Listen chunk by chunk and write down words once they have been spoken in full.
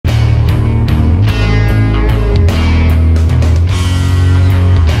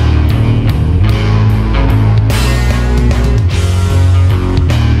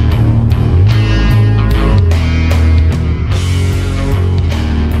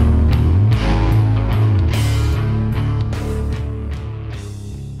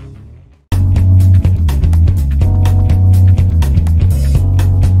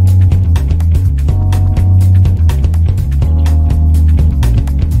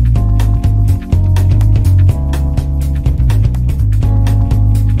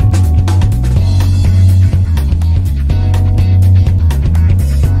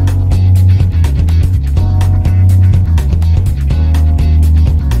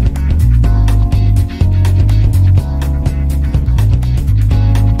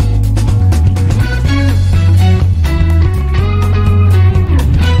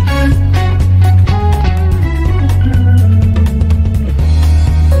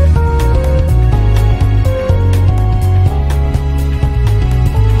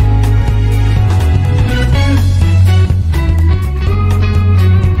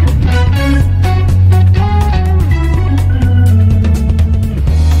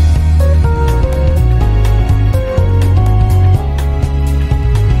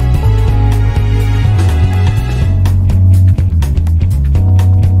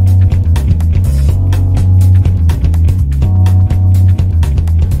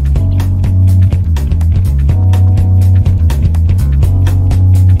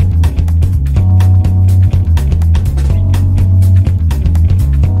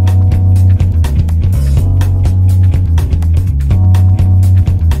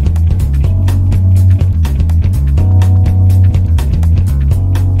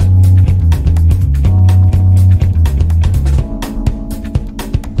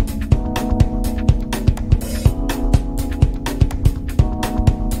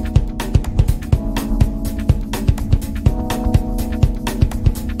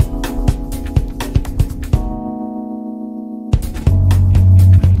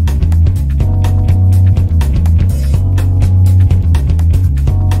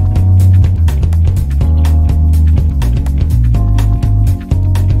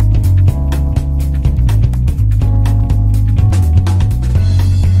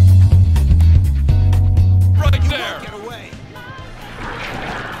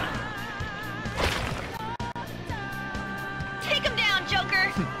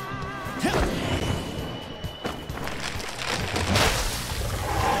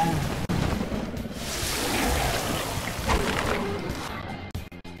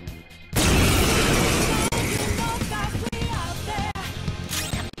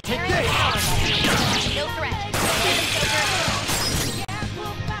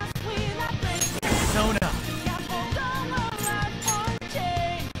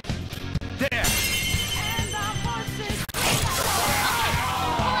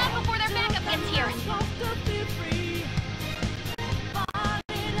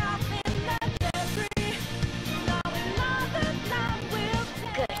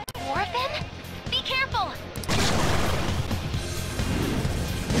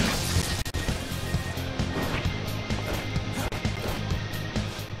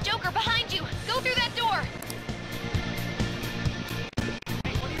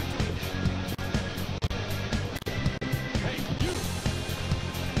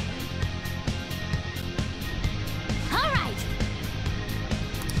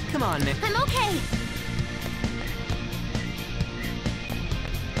I'm okay.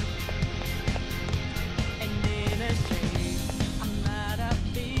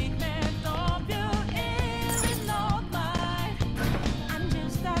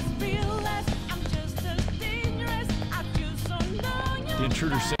 The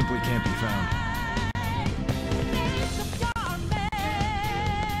intruder simply can't be found.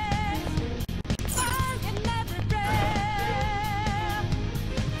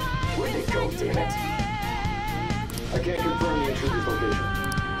 Where'd they go, damn it? I can't confirm the intruder's location.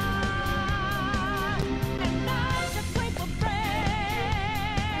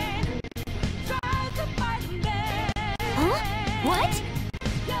 Huh? What?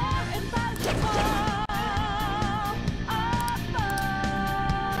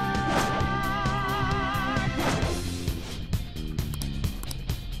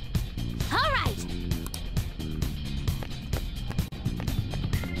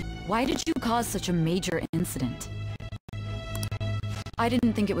 Why did you cause such a major incident? I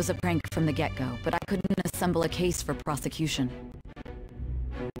didn't think it was a prank from the get-go, but I couldn't assemble a case for prosecution.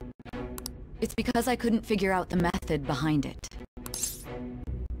 It's because I couldn't figure out the method behind it.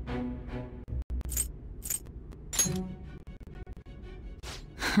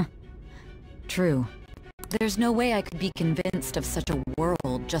 True. There's no way I could be convinced of such a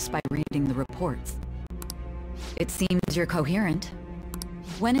world just by reading the reports. It seems you're coherent.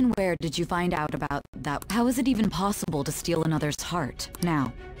 When and where did you find out about that? How is it even possible to steal another's heart?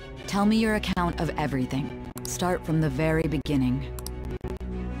 Now, tell me your account of everything. Start from the very beginning.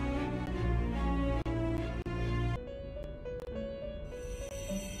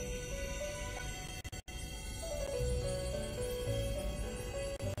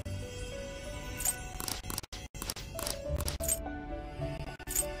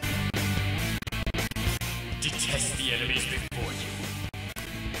 Detest the enemies before you.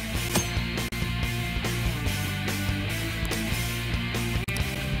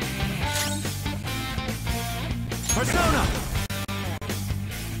 Persona!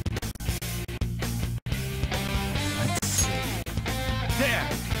 Let's see. There!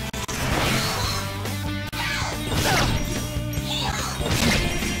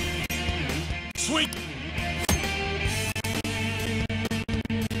 Sweet!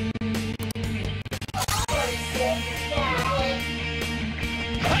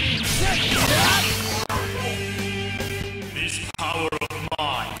 This power of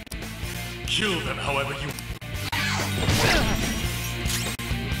mine. Kill them however you...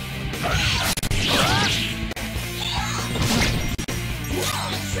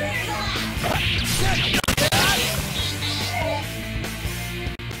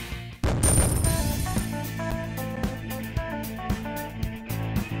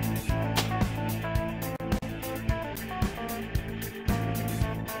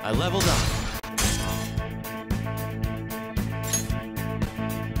 I leveled up.